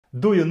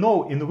Do you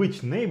know in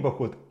which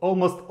neighborhood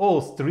almost all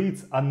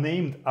streets are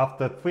named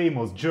after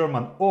famous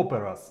German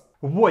operas?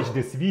 Watch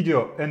this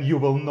video and you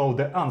will know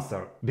the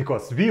answer,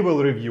 because we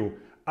will review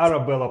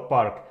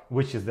Arabellapark,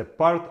 which is a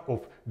part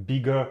of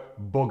bigger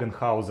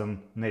Bogenhausen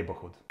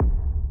neighborhood.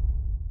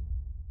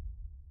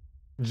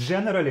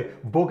 Generally,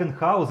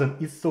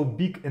 Bogenhausen is so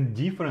big and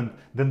different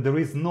that there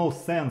is no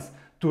sense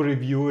to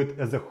review it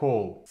as a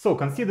whole. So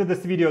consider this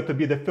video to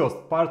be the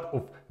first part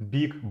of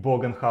big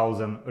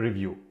Bogenhausen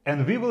review.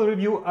 And we will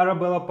review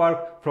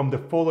Arabellapark from the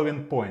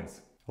following points: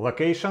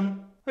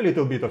 location, a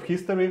little bit of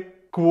history,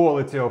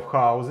 quality of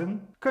housing,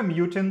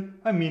 commuting,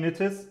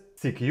 amenities,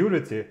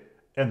 security,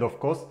 and of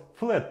course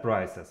flat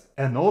prices.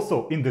 And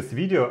also in this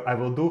video I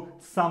will do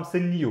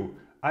something new.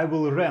 I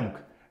will rank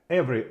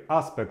every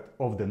aspect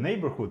of the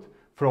neighborhood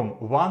from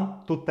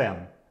 1 to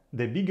 10.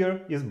 The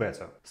bigger is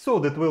better. So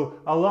that will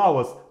allow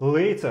us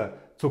later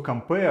to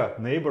compare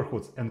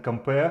neighborhoods and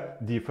compare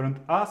different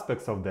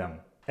aspects of them.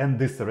 And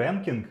this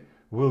ranking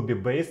will be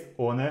based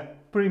on a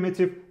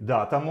primitive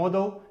data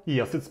model.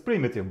 Yes, it's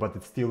primitive, but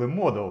it's still a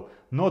model,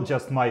 not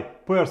just my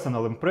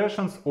personal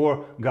impressions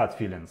or gut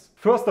feelings.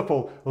 First of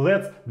all,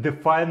 let's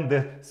define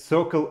the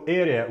circle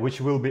area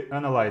which will be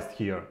analyzed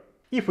here.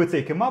 If we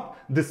take a map,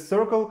 this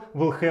circle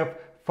will have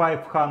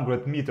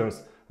 500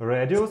 meters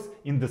radius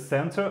in the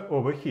center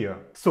over here.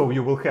 So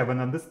you will have an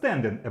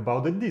understanding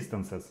about the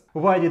distances.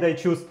 Why did I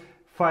choose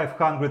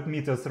 500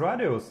 meters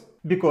radius?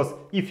 Because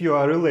if you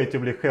are a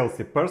relatively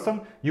healthy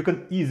person, you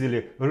can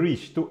easily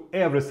reach to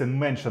everything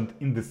mentioned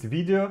in this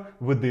video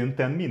within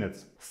 10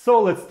 minutes. So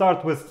let's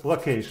start with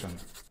location.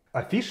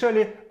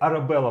 Officially,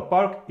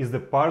 Arabellapark is the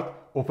part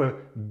of a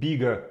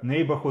bigger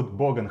neighborhood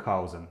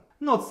Bogenhausen.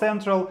 Not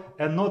central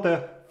and not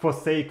a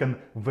forsaken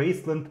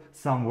wasteland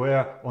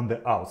somewhere on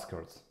the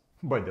outskirts.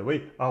 By the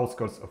way,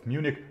 outskirts of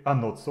Munich are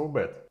not so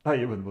bad. I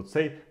even would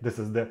say this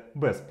is the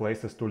best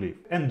places to live.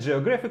 And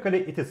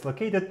geographically it is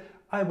located,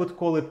 I would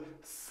call it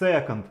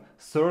second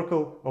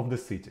circle of the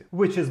city.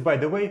 Which is, by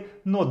the way,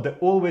 not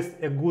always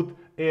a good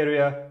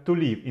area to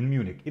live in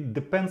Munich. It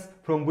depends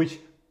from which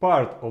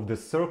part of the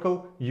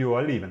circle you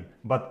are living.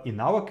 But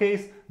in our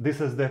case, this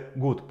is the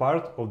good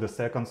part of the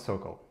second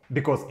circle.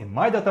 Because in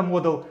my data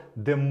model,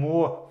 the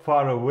more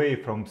far away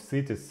from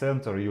city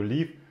center you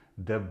live,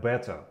 the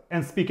better.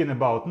 And speaking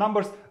about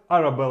numbers,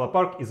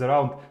 Arabellapark is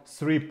around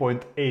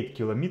 3.8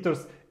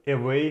 kilometers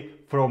away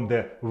from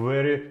the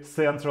very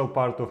central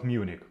part of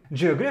Munich.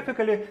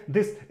 Geographically,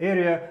 this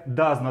area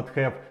does not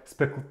have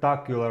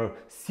spectacular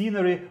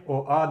scenery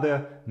or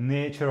other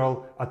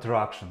natural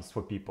attractions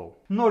for people.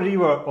 No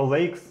river or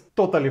lakes,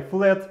 totally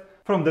flat.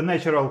 From the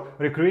natural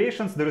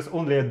recreations there is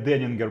only a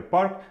Denninger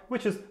Park,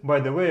 which is, by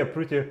the way, a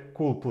pretty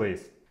cool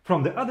place.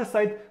 From the other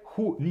side,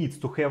 who needs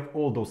to have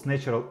all those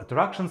natural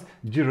attractions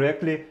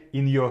directly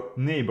in your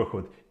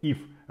neighborhood if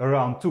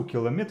around 2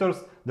 kilometers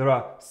there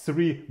are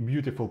 3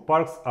 beautiful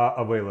parks are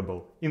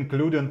available,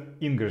 including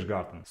English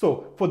Garden.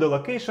 So for the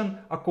location,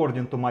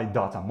 according to my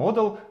data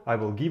model, I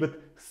will give it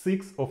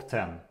 6 of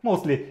 10.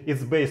 Mostly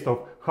it's based on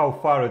how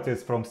far it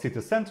is from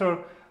city center,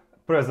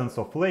 presence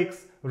of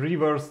lakes,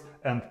 rivers,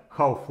 and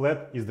how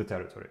flat is the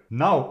territory.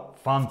 Now,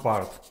 fun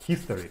part,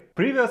 history.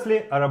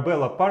 Previously,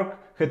 Arabellapark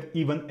had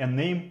even a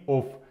name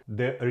of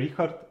the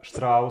Richard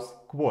Strauss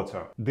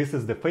Quarter. This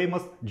is the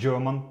famous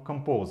German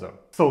composer.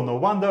 So no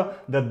wonder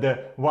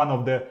that one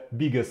of the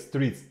biggest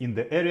streets in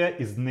the area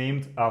is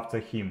named after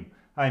him.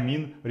 I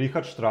mean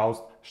Richard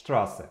Strauss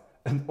Straße.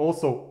 And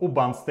also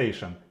U-Bahn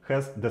station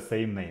has the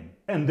same name.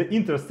 And the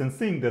interesting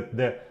thing that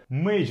the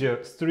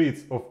major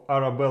streets of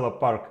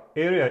Arabellapark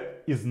area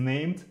is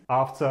named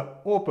after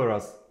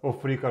operas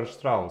of Richard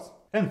Strauss.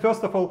 And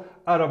first of all,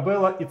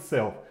 Arabella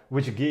itself,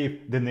 which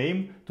gave the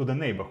name to the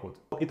neighborhood.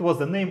 It was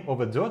the name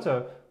of a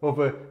daughter of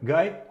a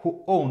guy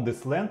who owned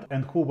this land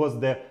and who was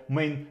the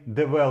main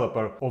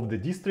developer of the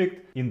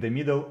district in the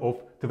middle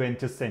of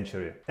 20th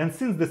century. And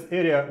since this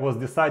area was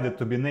decided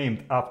to be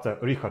named after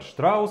Richard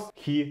Strauss,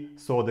 he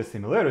saw the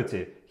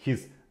similarity.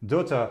 His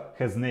daughter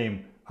has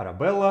name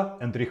Arabella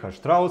and Richard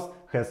Strauss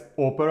has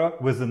opera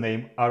with the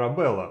name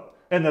Arabella.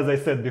 And as I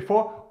said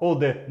before, all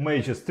the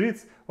major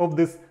streets of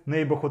this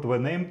neighborhood were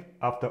named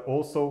after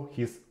also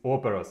his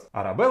operas.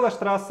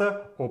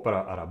 Arabellastraße,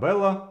 Opera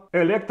Arabella,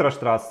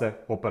 Elektrastraße,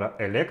 Opera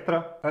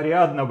Elektra,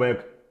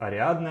 Ariadneweg,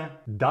 Ariadne,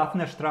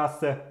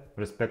 Daphnestraße,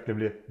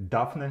 respectively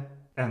Daphne,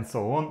 and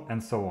so on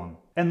and so on.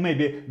 And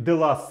maybe the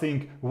last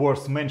thing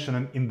worth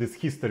mentioning in this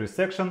history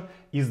section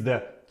is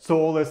the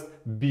tallest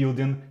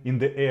building in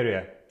the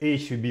area,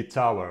 HVB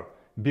Tower.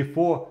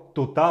 Before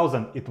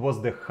 2000 it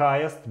was the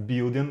highest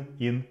building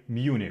in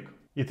Munich.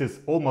 It is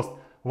almost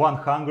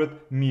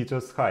 100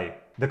 meters high.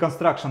 The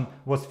construction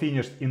was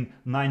finished in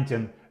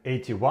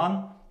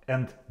 1981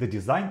 and the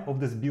design of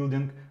this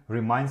building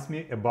reminds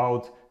me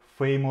about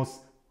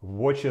famous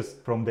watches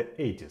from the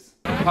 80s.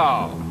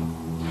 Oh,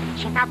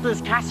 check out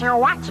these Casio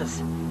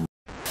watches!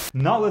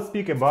 Now let's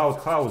speak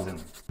about housing.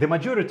 The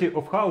majority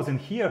of housing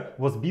here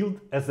was built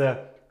as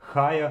a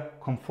higher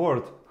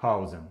comfort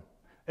housing.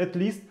 At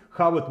least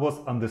how it was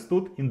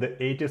understood in the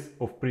 80s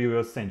of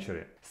previous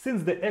century.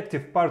 Since the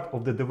active part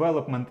of the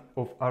development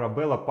of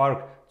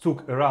Arabellapark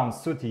took around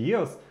 30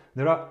 years,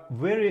 there are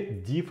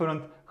very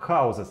different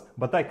houses,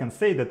 but I can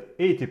say that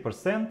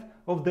 80%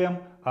 of them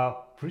are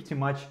pretty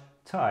much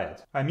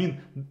tired. I mean,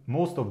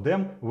 most of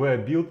them were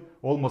built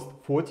almost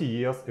 40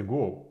 years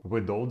ago,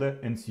 with all the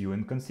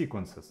ensuing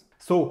consequences.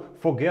 So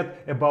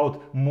forget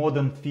about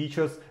modern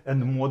features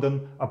and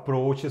modern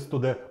approaches to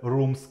the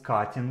rooms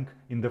cutting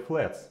in the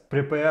flats.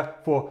 Prepare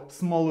for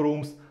small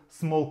rooms,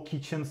 small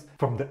kitchens.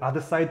 From the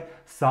other side,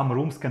 some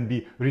rooms can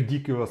be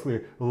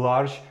ridiculously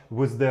large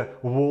with the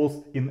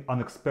walls in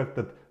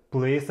unexpected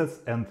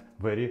places and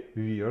very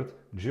weird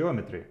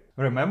geometry.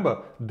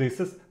 Remember, this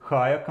is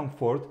higher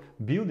comfort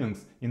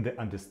buildings in the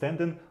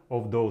understanding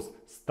of those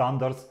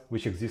standards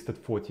which existed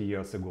 40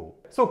 years ago.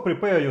 So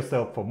prepare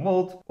yourself for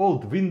mold,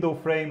 old window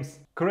frames,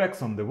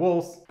 cracks on the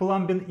walls,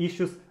 plumbing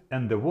issues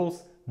and the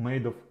walls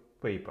made of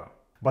paper.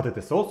 But it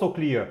is also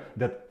clear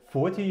that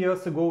 40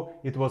 years ago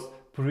it was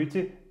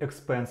pretty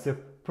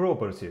expensive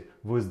property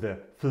with the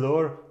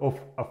flair of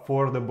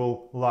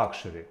affordable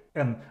luxury.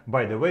 And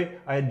by the way,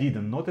 I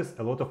didn't notice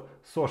a lot of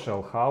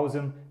social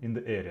housing in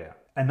the area.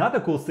 Another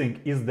cool thing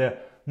is the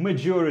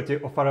majority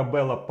of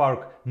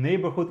Arabellapark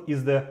neighborhood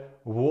is the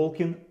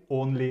walking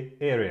only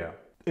area,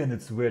 and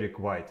it's very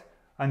quiet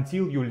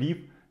until you live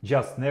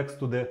just next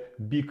to the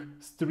big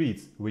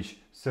streets which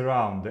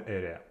surround the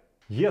area.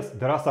 Yes,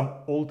 there are some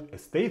old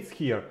estates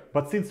here,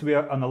 but since we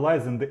are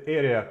analyzing the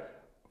area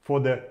for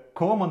the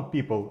common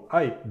people,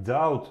 I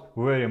doubt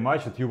very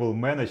much that you will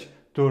manage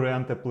to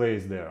rent a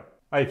place there.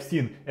 I've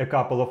seen a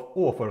couple of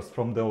offers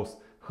from those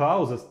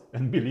houses,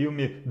 and believe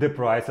me, the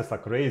prices are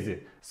crazy.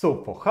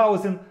 So for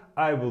housing,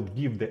 I will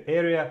give the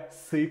area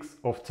 6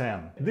 of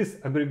 10. This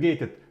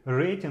aggregated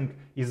rating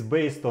is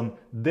based on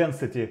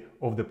density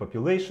of the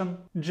population,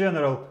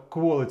 general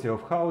quality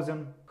of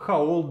housing,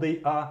 how old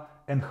they are,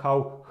 and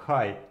how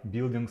high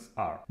buildings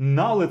are.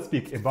 Now let's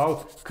speak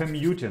about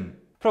commuting.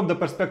 From the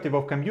perspective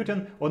of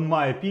commuting, on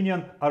my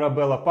opinion,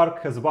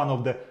 Arabellapark has one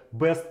of the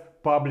best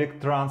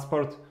public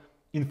transport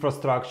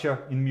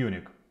infrastructure in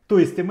Munich. To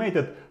estimate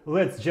it,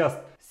 let's just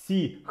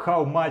see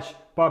how much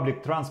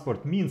public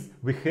transport means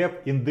we have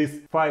in this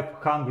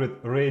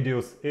 500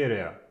 radius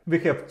area. We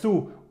have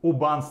two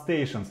U-Bahn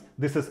stations.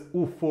 This is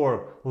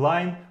U4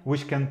 line,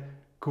 which can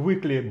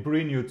quickly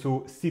bring you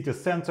to city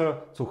center,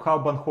 to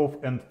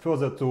Hauptbahnhof and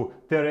further to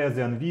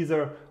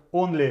Theresienwiese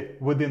only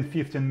within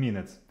 15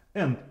 minutes.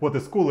 And what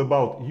is cool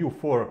about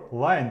U4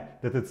 line,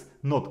 that it's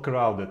not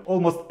crowded.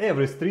 Almost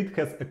every street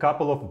has a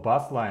couple of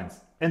bus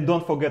lines. And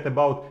don't forget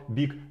about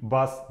big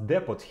bus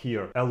depot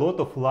here. A lot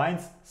of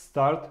lines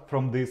start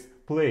from this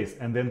place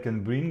and then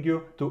can bring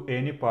you to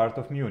any part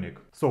of Munich.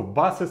 So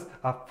buses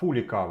are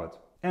fully covered.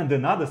 And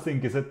another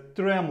thing is a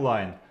tram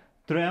line.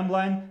 Tram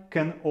line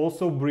can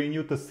also bring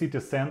you to city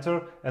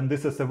center, and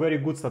this is a very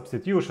good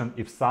substitution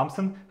if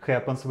something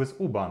happens with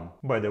U-Bahn.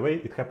 By the way,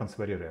 it happens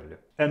very rarely.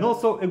 And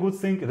also a good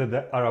thing that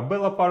the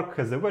Arabellapark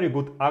has a very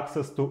good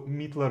access to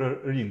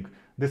Mittlerer Ring.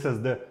 This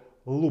is the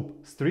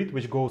loop street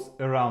which goes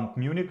around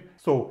Munich.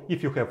 So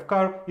if you have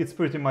car, it's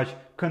pretty much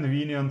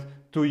convenient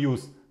to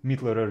use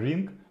Mittlerer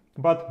Ring,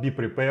 but be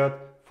prepared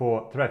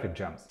for traffic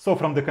jams. So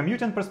from the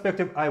commuting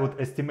perspective, I would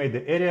estimate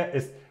the area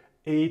as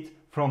 8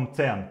 from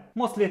 10,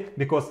 mostly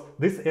because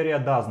this area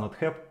does not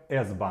have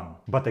S-Bahn.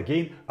 But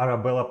again,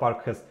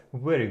 Arabellapark has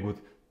very good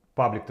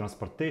public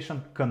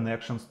transportation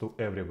connections to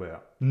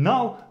everywhere.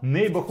 Now,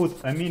 neighborhood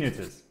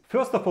amenities.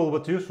 First of all,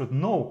 what you should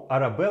know,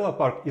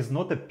 Arabellapark is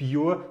not a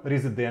pure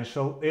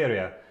residential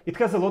area. It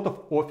has a lot of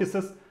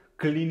offices,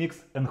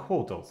 clinics and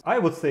hotels. I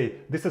would say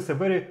this is a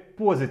very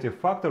positive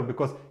factor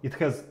because it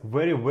has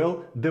very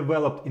well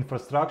developed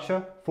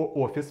infrastructure for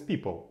office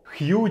people.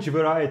 Huge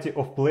variety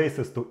of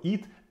places to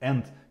eat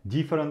and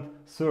different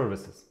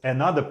services.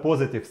 Another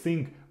positive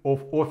thing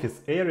of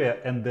office area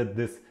and that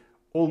this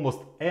almost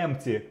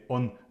empty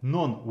on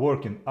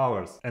non-working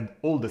hours, and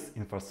all this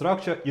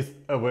infrastructure is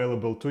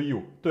available to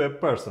you, to a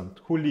person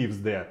who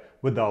lives there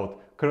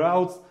without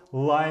crowds,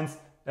 lines,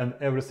 and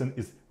everything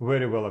is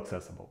very well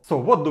accessible. So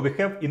what do we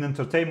have in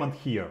entertainment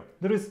here?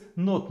 There is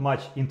not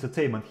much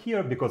entertainment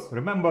here because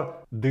remember,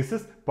 this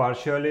is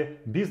partially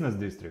business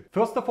district.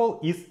 First of all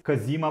is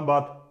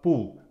Kazimabad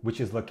pool,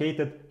 which is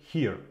located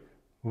here.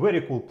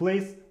 Very cool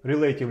place,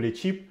 relatively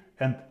cheap,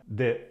 and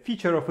the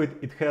feature of it,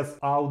 it has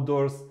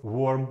outdoors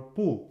warm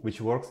pool,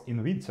 which works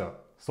in winter.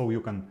 So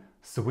you can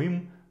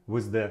swim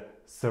with the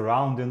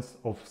surroundings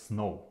of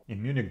snow.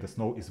 In Munich the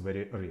snow is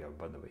very rare,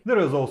 by the way. There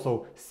is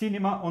also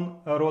cinema on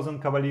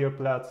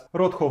Rosenkavalierplatz,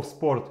 Rothof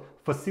Sport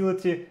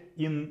facility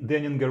in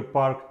Denninger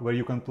Park where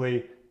you can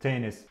play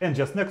tennis. And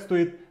just next to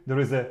it there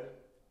is a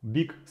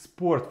big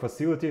sport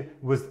facility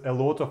with a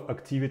lot of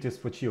activities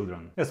for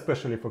children,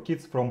 especially for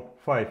kids from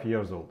 5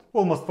 years old.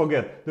 Almost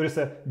forget, there is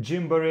a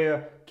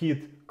Gymboree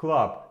Kid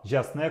Club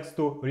just next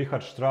to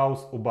Richard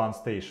Strauss U-Bahn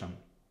station.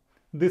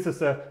 This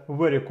is a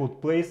very good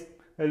place,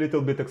 a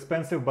little bit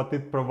expensive, but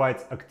it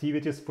provides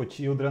activities for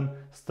children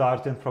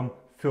starting from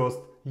first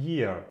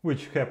year,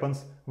 which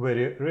happens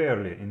very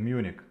rarely in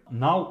Munich.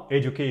 Now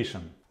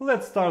education.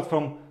 Let's start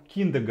from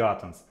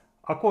kindergartens.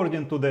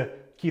 According to the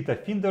Kita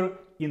Finder,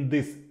 in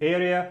this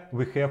area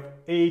we have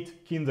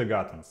 8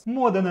 kindergartens.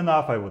 More than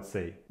enough, I would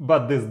say.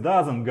 But this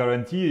doesn't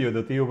guarantee you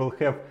that you will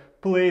have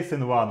place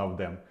in one of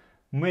them.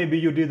 Maybe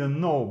you didn't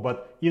know,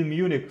 but in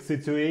Munich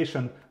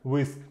situation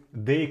with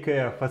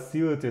daycare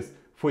facilities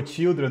for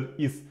children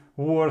is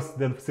worse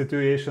than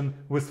situation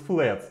with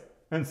flats.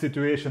 And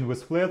situation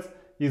with flats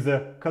is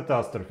a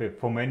catastrophe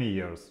for many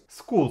years.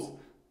 Schools.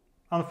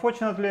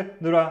 Unfortunately,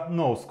 there are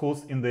no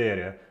schools in the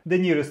area. The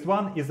nearest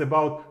one is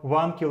about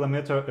 1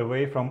 kilometer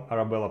away from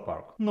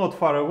Arabellapark. Not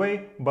far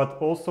away, but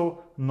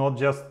also not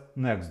just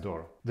next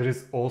door. There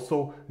is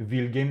also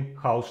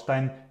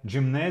Wilhelm-Hallstein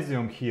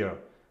Gymnasium here,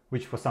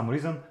 which for some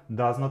reason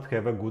does not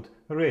have a good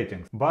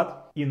rating.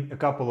 But in a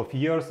couple of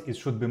years it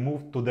should be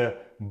moved to the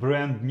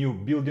brand new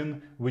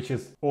building, which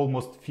is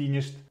almost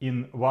finished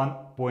in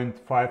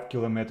 1.5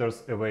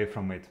 kilometers away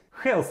from it.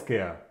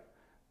 Healthcare.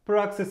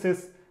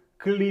 Praxis,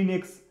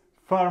 clinics,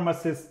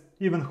 pharmacies,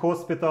 even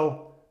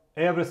hospital,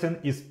 everything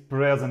is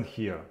present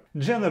here.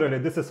 Generally,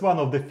 this is one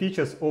of the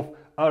features of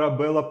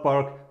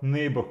Arabellapark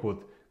neighborhood.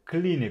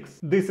 Clinics.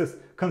 This is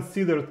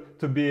considered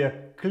to be a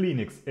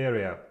clinics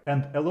area,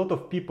 and a lot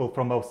of people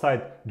from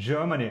outside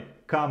Germany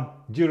come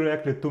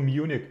directly to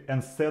Munich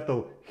and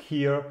settle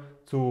here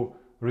to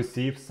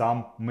receive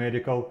some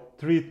medical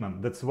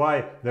treatment. That's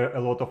why there are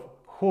a lot of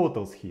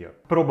hotels here.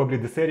 Probably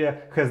this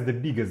area has the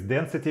biggest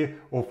density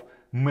of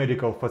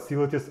medical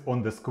facilities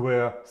on the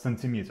square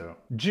centimeter.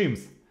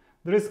 Gyms.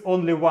 There is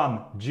only one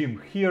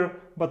gym here,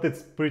 but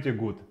it's pretty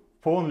good.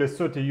 For only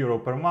 30 euro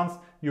per month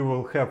you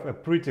will have a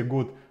pretty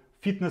good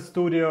fitness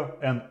studio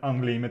and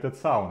unlimited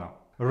sauna.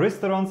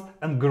 Restaurants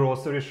and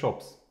grocery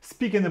shops.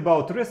 Speaking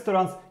about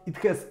restaurants, it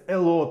has a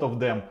lot of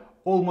them.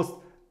 Almost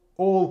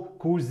all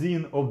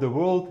cuisine of the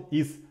world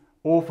is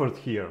offered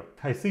here.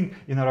 I think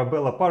in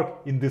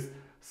Arabellapark, in this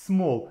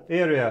small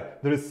area,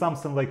 there is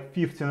something like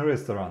 15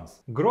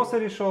 restaurants.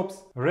 Grocery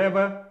shops,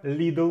 Rewe,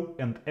 Lidl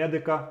and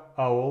Edeka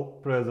are all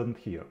present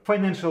here.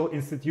 Financial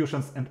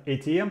institutions and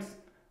ATMs,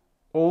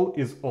 all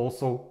is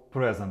also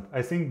present.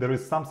 I think there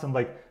is something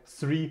like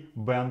 3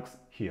 banks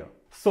here.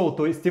 So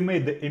to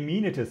estimate the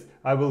amenities,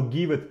 I will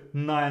give it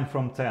 9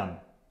 from 10.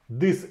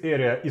 This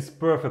area is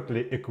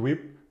perfectly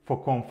equipped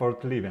for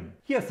comfort living.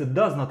 Yes, it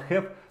does not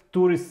have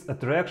tourist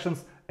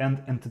attractions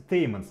and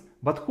entertainments,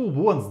 but who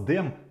wants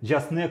them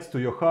just next to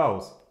your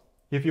house?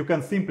 If you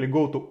can simply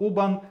go to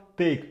U-Bahn,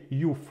 take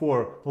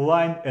U4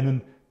 line and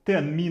in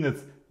 10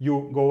 minutes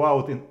you go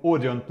out in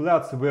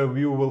Odeonplatz, where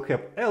you will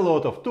have a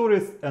lot of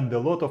tourists and a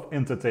lot of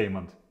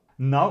entertainment.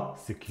 Now,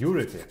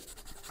 security.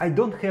 I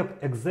don't have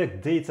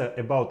exact data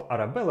about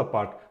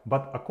Arabellapark,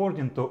 but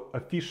according to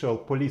official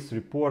police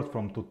report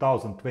from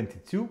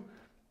 2022,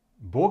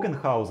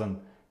 Bogenhausen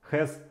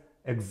has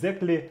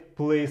exactly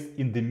placed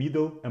in the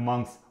middle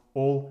amongst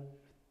all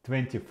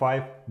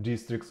 25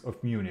 districts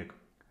of Munich.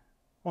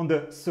 On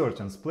the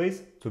 13th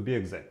place, to be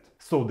exact.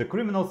 So the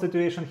criminal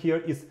situation here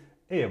is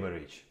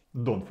average.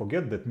 Don't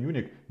forget that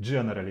Munich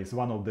generally is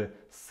one of the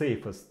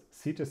safest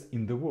cities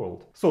in the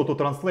world. So to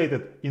translate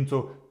it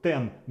into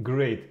 10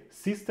 grade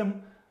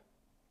system,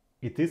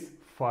 it is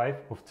 5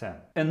 of 10.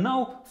 And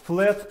now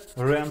flat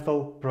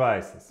rental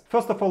prices.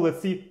 First of all,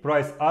 let's see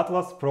price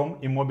atlas from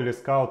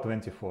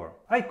Immobiliscout24.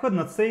 I could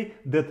not say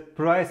that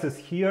prices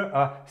here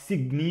are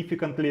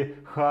significantly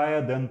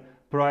higher than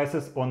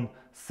prices on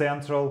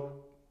central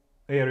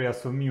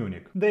areas of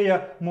Munich. They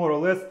are more or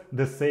less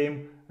the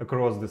same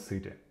across the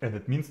city, and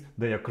it means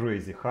they are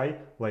crazy high,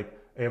 like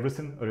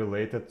everything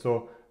related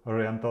to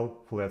rental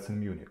flats in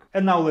Munich.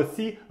 And now let's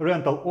see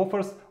rental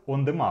offers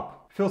on the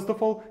map. First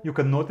of all, you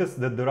can notice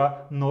that there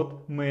are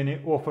not many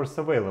offers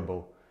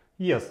available.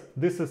 Yes,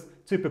 this is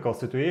typical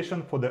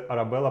situation for the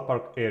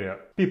Arabellapark area.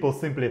 People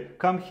simply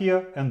come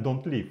here and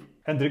don't leave.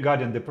 And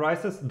regarding the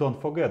prices,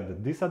 don't forget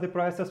that these are the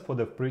prices for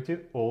the pretty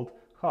old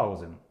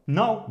housing.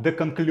 Now the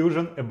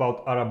conclusion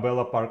about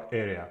Arabellapark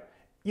area.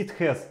 It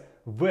has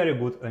very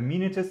good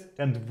amenities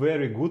and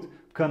very good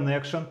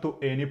connection to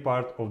any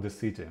part of the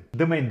city.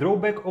 The main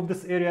drawback of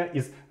this area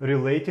is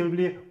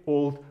relatively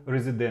old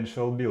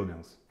residential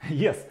buildings.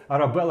 Yes,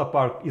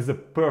 Arabellapark is a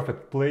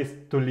perfect place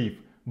to live,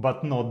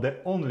 but not the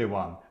only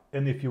one.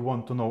 And if you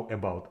want to know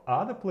about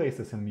other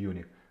places in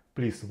Munich,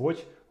 please watch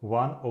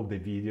one of the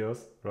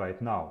videos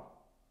right now.